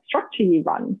depending on what structure you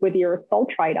run, whether you're a sole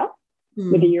trader,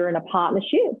 whether you're in a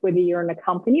partnership, whether you're in a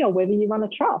company, or whether you run a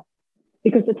trust,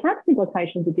 because the tax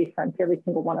implications are different for every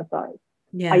single one of those.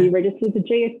 Yeah. Are you registered for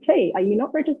GST? Are you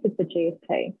not registered for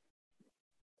GST?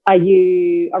 Are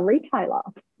you a retailer?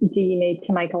 Do you need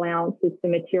to make allowances for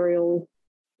materials,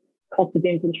 cost of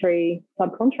inventory,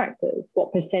 subcontractors?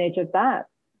 What percentage of that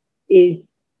is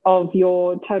of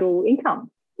your total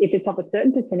income? If it's of a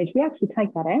certain percentage, we actually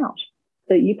take that out.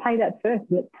 So you pay that first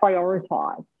and it's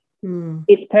prioritised.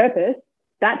 Its purpose,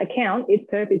 that account, its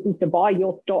purpose is to buy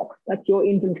your stock. That's your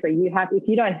inventory. If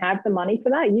you don't have the money for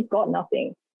that, you've got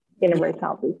nothing in a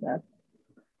retail business.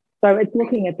 So it's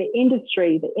looking at the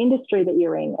industry that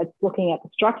you're in. It's looking at the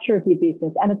structure of your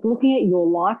business, and it's looking at your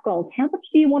life goals. How much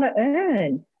do you want to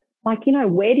earn? Like,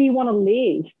 where do you want to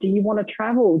live? Do you want to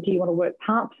travel? Do you want to work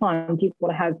part-time? Do you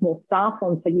want to have more staff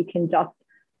on so you can just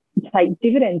take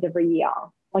dividends every year?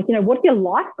 Like, what are your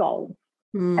life goals?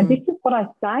 And this is what I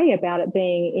say about it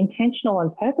being intentional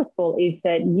and purposeful, is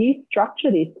that you structure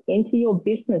this into your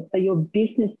business so your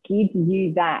business gives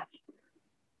you that.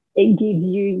 It gives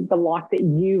you the life that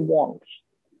you want.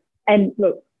 And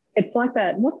look, it's like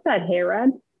that. What's that hair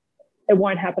ad? It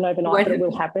won't happen overnight, but it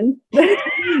will happen. Pantene.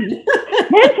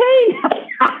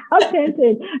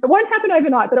 Pantene. It won't happen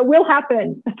overnight, but it will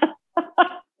happen.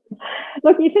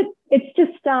 Look, it's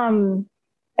just,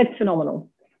 it's phenomenal.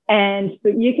 And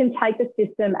you can take the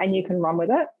system and you can run with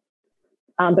it.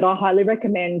 But I highly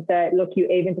recommend that, look, you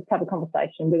even just have a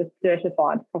conversation with a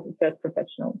certified Profit First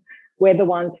professional. We're the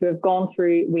ones who have gone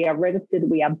through, we are registered,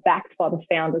 we are backed by the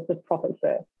founders of Profit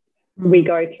First. We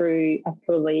go through a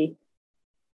fully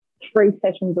 3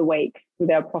 sessions a week with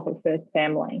our Profit First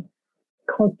family,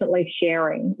 constantly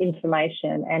sharing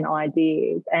information and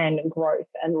ideas and growth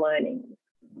and learning.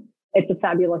 It's a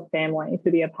fabulous family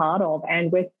to be a part of,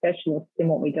 and we're specialists in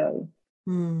what we do.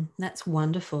 That's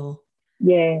wonderful.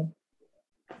 Yeah.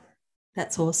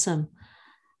 That's awesome.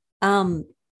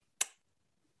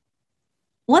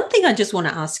 One thing I just want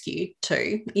to ask you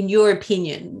too, in your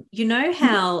opinion,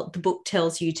 how the book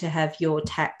tells you to have your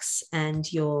tax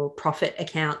and your profit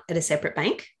account at a separate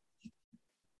bank?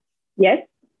 Yes.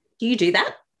 Do you do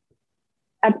that?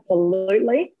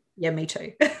 Absolutely. Yeah, me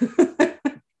too.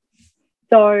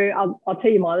 So I'll tell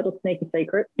you my little sneaky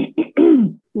secret.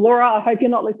 Laura, I hope you're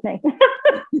not listening.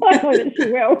 I know that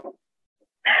she will.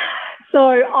 So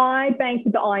I bank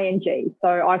with the ING. So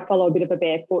I follow a bit of a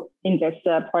barefoot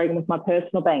investor program with my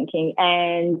personal banking.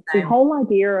 And the whole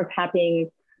idea of having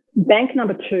bank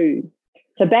number 2.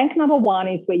 So bank number 1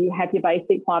 is where you have your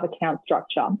basic 5 account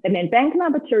structure. And then bank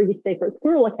number 2 is your secret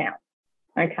squirrel account.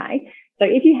 Okay. So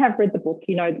if you have read the book,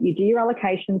 you know that you do your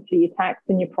allocations for your tax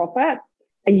and your profit,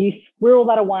 and you squirrel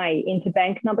that away into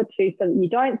bank number 2 so that you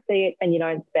don't see it and you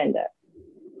don't spend it.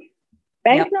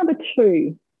 Bank number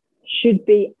 2 should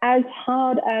be as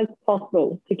hard as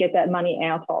possible to get that money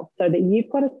out of, so that you've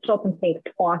got to stop and think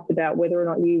twice about whether or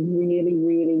not you really,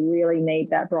 really, really need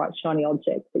that bright, shiny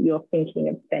object that you're thinking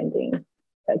of spending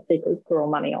that secret squirrel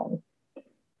money on.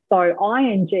 So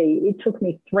ING, it took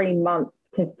me 3 months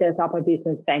to set up a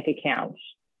business bank account.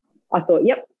 I thought,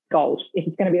 yep, gold. If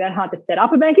it's going to be that hard to set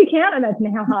up a bank account,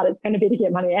 imagine how hard it's going to be to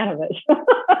get money out of it.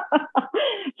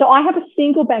 So I have a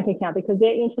single bank account because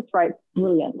their interest rate's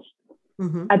brilliant.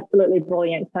 Absolutely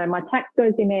brilliant. So my tax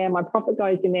goes in there, my profit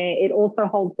goes in there. It also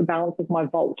holds the balance of my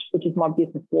vault, which is my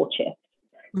business war chest.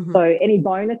 So any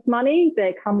bonus money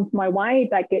that comes my way,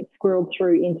 that gets squirreled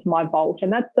through into my vault.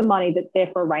 And that's the money that's there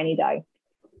for a rainy day.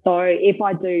 So if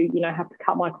I do, have to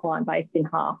cut my client base in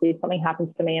half, if something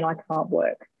happens to me and I can't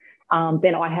work,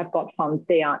 then I have got funds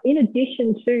there, in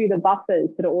addition to the buffers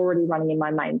that are already running in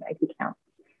my main bank account.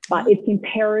 But it's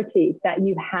imperative that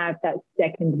you have that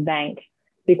second bank,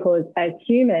 because as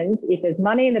humans, if there's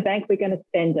money in the bank, we're going to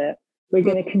spend it. We're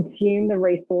going to consume the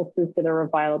resources that are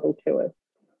available to us.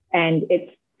 And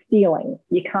it's stealing.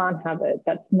 You can't have it.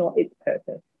 That's not its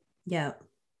purpose. Yeah.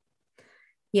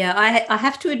 Yeah, I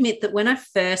have to admit that when I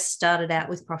first started out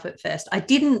with Profit First, I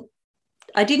didn't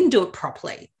do it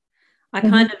properly. I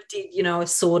kind of did, a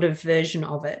sort of version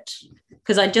of it,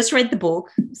 because I just read the book.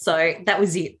 So that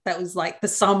was it. That was like the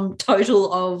sum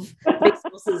total of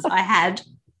resources I had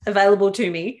available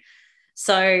to me.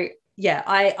 So yeah,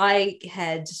 I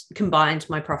had combined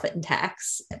my profit and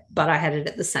tax, but I had it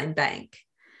at the same bank.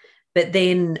 But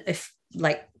then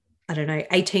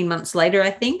 18 months later,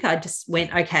 I think I just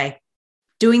went, okay,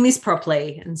 doing this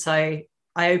properly. And so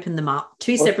I opened them up,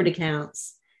 two separate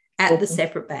accounts at the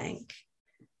separate bank,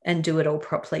 and do it all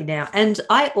properly now. And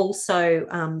I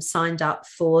also signed up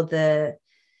for the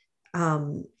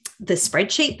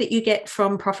spreadsheet that you get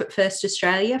from Profit First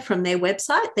Australia, from their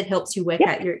website, that helps you work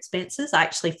out your expenses. I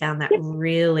actually found that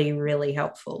really, really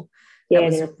helpful. Yeah, that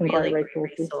was there's a some really great good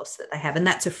resources resource that they have, and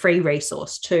that's a free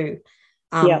resource too.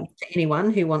 For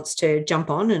anyone who wants to jump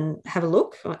on and have a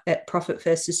look at Profit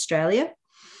First Australia.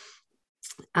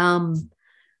 Tell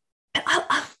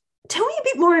me a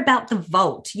bit more about the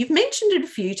vault. You've mentioned it a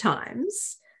few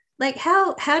times. Like,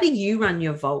 how do you run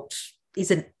your vault?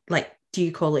 Is it like, do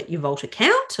you call it your vault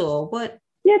account or what?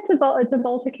 Yeah, it's a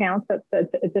vault account. So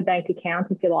it's a bank account,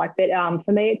 if you like. But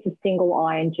for me, it's a single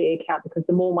ING account, because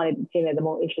the more money that's in there, the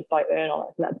more interest I earn on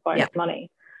it. And that's bonus money.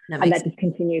 That just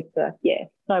continues to,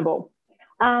 snowball.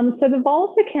 So the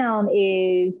vault account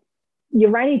is your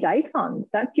rainy day fund.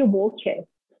 That's your war chest.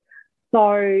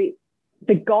 So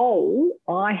the goal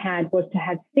I had was to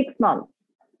have 6 months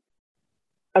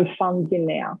of funds in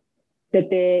there.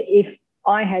 If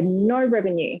I had no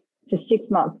revenue for 6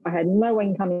 months, I had no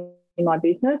income in my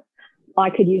business, I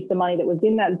could use the money that was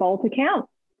in that vault account,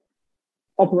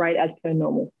 operate as per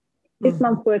normal. 6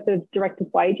 months worth of director's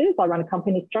wages. I run a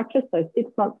company structure, so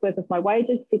 6 months worth of my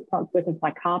wages, 6 months worth of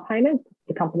my car payments,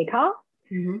 the company car,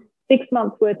 6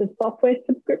 months worth of software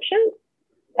subscriptions,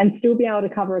 and still be able to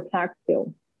cover a tax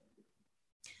bill.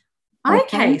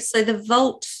 Okay, so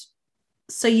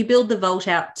you build the vault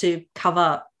out to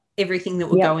cover everything that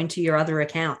will go into your other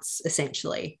accounts,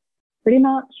 essentially. Pretty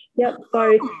much, yep.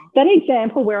 So that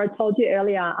example where I told you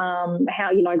earlier how,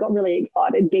 I got really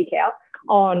excited, geek out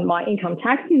on my income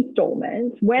tax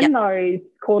instalments, when those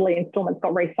quarterly instalments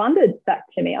got refunded back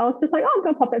to me, I was just like, I'm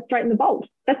going to pop that straight in the vault.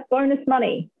 That's bonus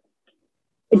money.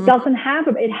 It doesn't have,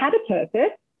 it had a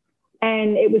purpose,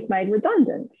 and it was made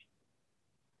redundant.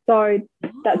 So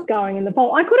that's going in the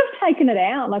vault. I could have taken it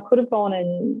out, and I could have gone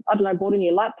and, bought a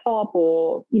new laptop,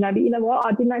 or, but you know what?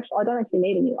 I don't actually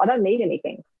need I don't need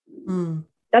anything.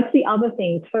 That's the other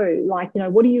thing too. Like,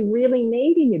 what do you really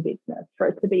need in your business for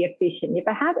it to be efficient? If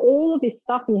you have all of this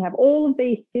stuff and you have all of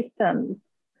these systems,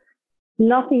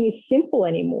 nothing is simple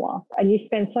anymore. And you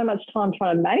spend so much time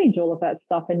trying to manage all of that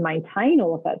stuff and maintain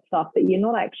all of that stuff that you're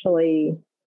not actually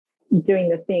doing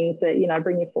the things that,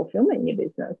 bring you fulfillment in your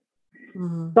business.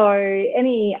 So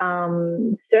any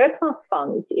surplus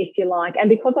funds, if you like, and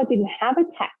because I didn't have a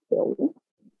tax bill,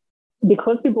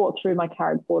 because we brought through my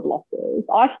carried forward losses,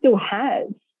 I still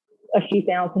had a few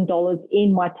 $1,000s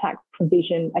in my tax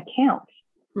provision account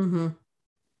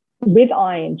with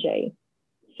ING.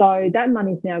 So that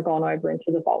money's now gone over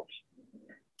into the vault.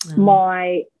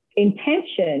 My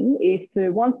intention is to,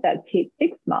 once that's hit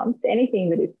 6 months, anything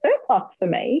that is surplus for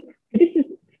me, this is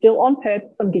still on purpose,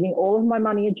 I'm giving all of my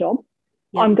money a job.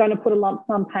 I'm going to put a lump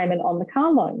sum payment on the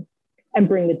car loan and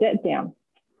bring the debt down,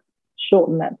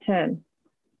 shorten that term.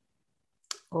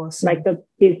 Awesome. Make the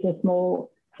business more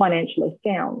financially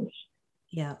sound.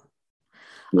 Yeah.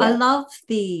 I love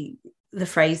the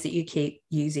phrase that you keep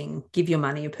using, give your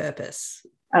money a purpose.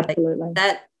 Absolutely.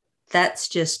 That's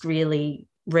just really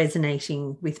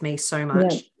resonating with me so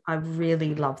much. I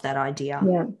really love that idea.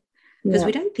 Because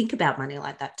we don't think about money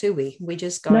like that, do we? We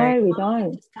just go, no, we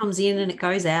don't. It just comes in and it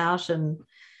goes out.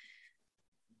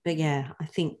 But yeah, I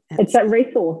think it's that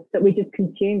resource that we just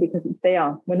consume because it's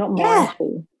there. We're not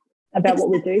mindful about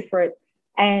what we do for it.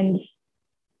 And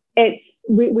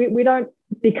we don't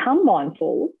become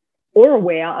mindful or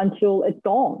aware until it's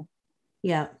gone.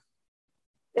 Yeah.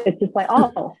 It's just like,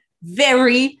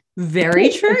 very, very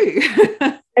true.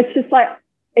 It's just like,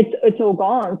 it's all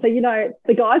gone. So,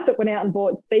 the guys that went out and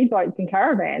bought speedboats and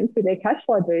caravans with their cash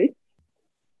flow boost,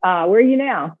 where are you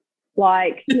now?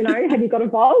 Like, you know, have you got a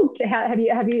vault? Have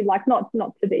you like, not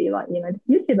to be like, you know,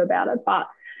 dismissive about it, but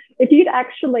if you'd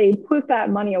actually put that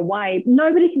money away,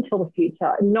 nobody can tell the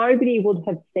future. Nobody would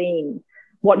have seen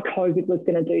what COVID was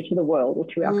going to do to the world or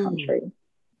to our country.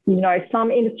 You know,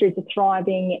 some industries are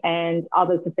thriving and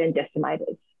others have been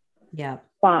decimated. Yeah.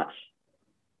 But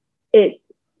it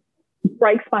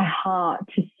breaks my heart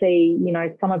to see, you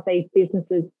know, some of these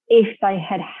businesses, if they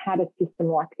had had a system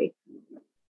like this,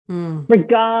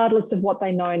 regardless of what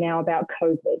they know now about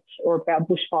COVID or about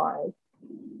bushfires,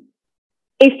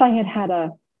 if they had had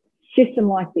a system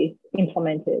like this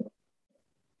implemented,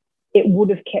 it would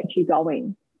have kept you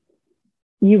going.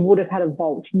 You would have had a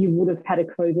vault. You would have had a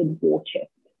COVID war chest.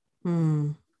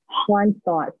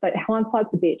 Hindsight, but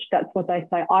hindsight's a bitch. That's what they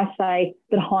say. I say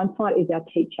that hindsight is our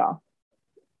teacher.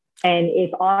 And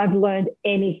if I've learned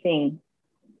anything,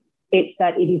 it's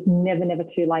that it is never, never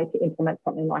too late to implement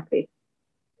something like this.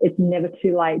 It's never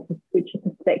too late to switch your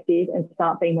perspective and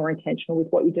start being more intentional with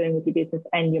what you're doing with your business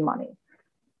and your money.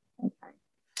 Okay.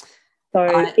 So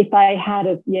if they had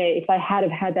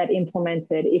had that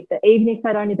implemented, even if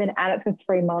they'd only been at it for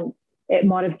 3 months, it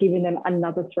might have given them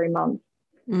another 3 months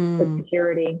for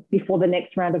security before the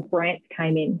next round of grants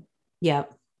came in. Yeah.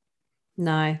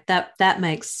 No, that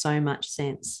makes so much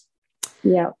sense.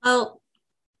 Yeah. Well,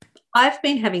 I've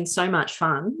been having so much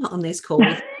fun on this call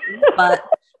with you, but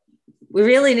we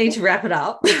really need to wrap it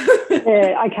up.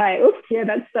 Yeah, okay. Oops, yeah,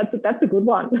 that's a good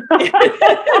one.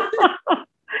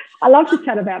 I love to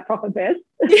chat about Profit First.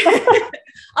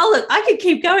 Oh, look, I could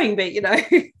keep going, but, you know,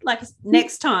 like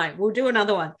next time we'll do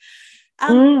another one.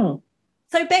 So,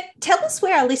 Beck, tell us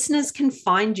where our listeners can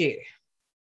find you.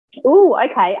 Oh,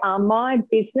 okay. My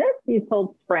business is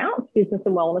called Sprouts Business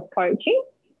and Wellness Coaching.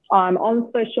 I'm on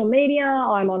social media.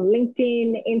 I'm on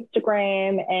LinkedIn,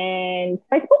 Instagram, and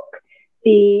Facebook.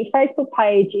 The Facebook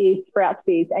page is Sprouts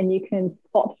Biz, and you can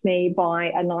spot me by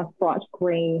a nice bright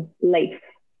green leaf.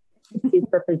 It is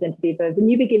representative of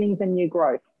new beginnings and new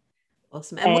growth.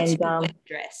 Awesome. And what's your web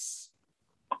address?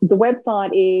 The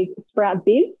website is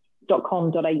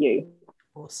sproutbiz.com.au.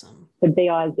 Awesome. The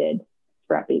BIZ,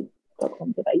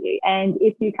 sproutbiz.com.au. And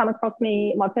if you come across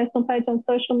me, my personal page on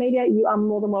social media, you are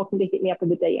more than welcome to hit me up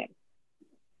with a DM.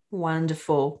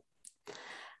 Wonderful.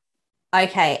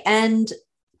 Okay. And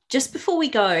just before we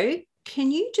go,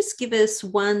 can you just give us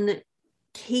one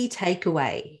key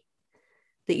takeaway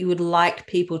that you would like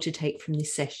people to take from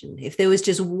this session? If there was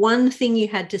just one thing you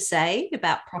had to say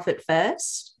about Profit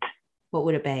First, what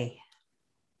would it be?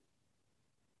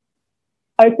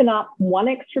 Open up one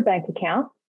extra bank account,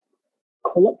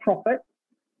 call it profit,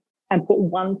 and put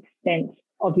 1%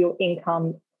 of your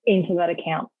income into that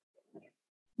account.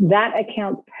 That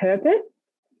account's purpose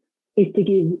is to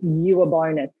give you a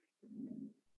bonus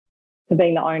for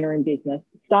being the owner in business.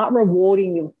 Start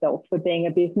rewarding yourself for being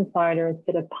a business owner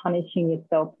instead of punishing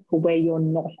yourself for where you're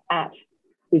not at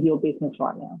with your business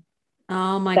right now.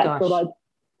 Oh my gosh.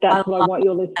 That's what I want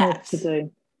your listeners to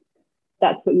do.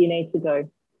 That's what you need to do.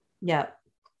 Yeah.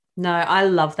 No, I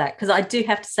love that, because I do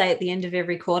have to say at the end of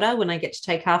every quarter when I get to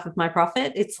take half of my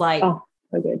profit, it's like, oh,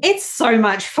 so good. It's so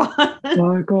much fun.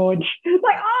 Oh, God. It's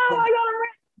like, oh, my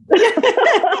God,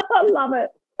 I love it.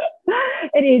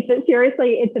 It is, but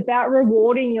seriously, it's about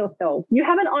rewarding yourself. You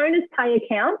have an owner's pay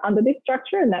account under this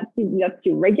structure, and that's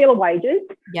your regular wages.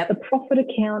 Yep. The profit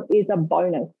account is a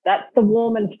bonus. That's the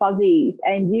warm and fuzzies,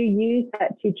 and you use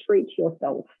that to treat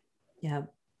yourself. Yeah.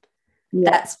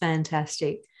 That's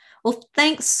fantastic. Well,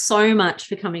 thanks so much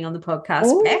for coming on the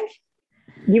podcast, Beck.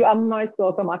 You are most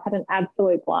welcome. I've had an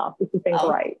absolute blast. This has been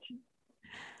great.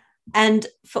 And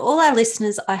for all our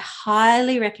listeners, I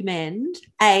highly recommend,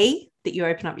 that you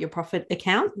open up your profit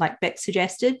account like Beck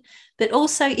suggested, but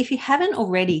also if you haven't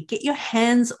already, get your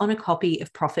hands on a copy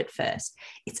of Profit First.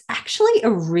 It's actually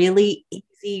a really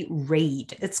easy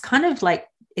read. It's kind of like,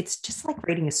 it's just like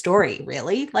reading a story,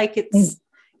 really. Like it's,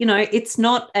 you know, it's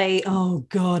not a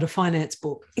finance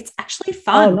book. It's actually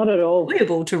fun. Oh, not at all.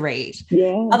 Enjoyable to read.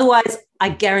 Yeah. Otherwise, I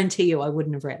guarantee you I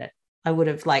wouldn't have read it. I would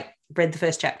have read the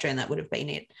first chapter and that would have been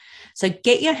it. So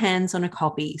get your hands on a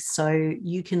copy so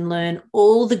you can learn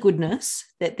all the goodness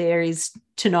that there is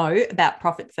to know about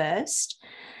Profit First,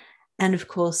 and of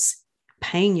course,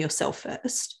 paying yourself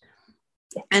first.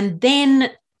 And then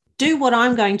do what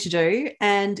I'm going to do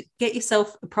and get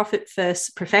yourself a Profit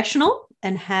First professional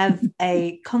and have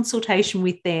a consultation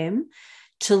with them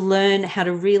to learn how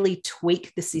to really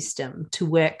tweak the system to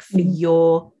work for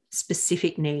your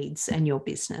specific needs and your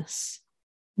business.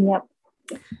 Yep.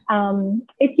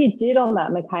 If you did on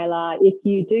that, Michaela, if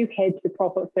you do head to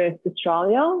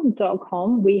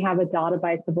profitfirstaustralia.com, we have a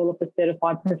database of all of the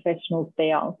certified professionals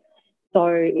there. So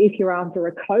if you're after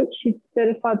a coach who's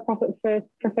certified profit first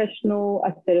professional,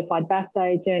 a certified BAS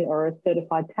agent, or a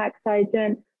certified tax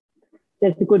agent,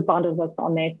 there's a good bundle of us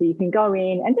on there. So you can go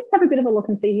in and just have a bit of a look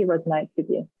and see who resonates with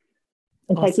you,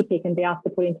 and take your pick and be asked to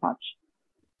put in touch.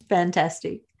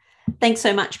 Fantastic. Thanks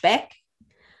so much, Beck.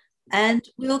 And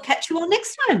we'll catch you all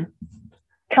next time.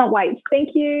 Can't wait.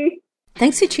 Thank you.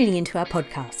 Thanks for tuning into our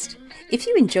podcast. If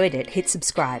you enjoyed it, hit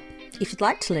subscribe. If you'd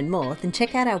like to learn more, then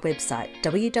check out our website,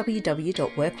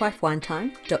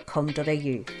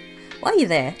 www.worklifeonetime.com.au. While you're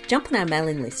there, jump on our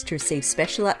mailing list to receive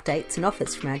special updates and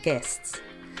offers from our guests.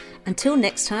 Until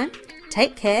next time,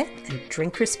 take care and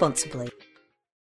drink responsibly.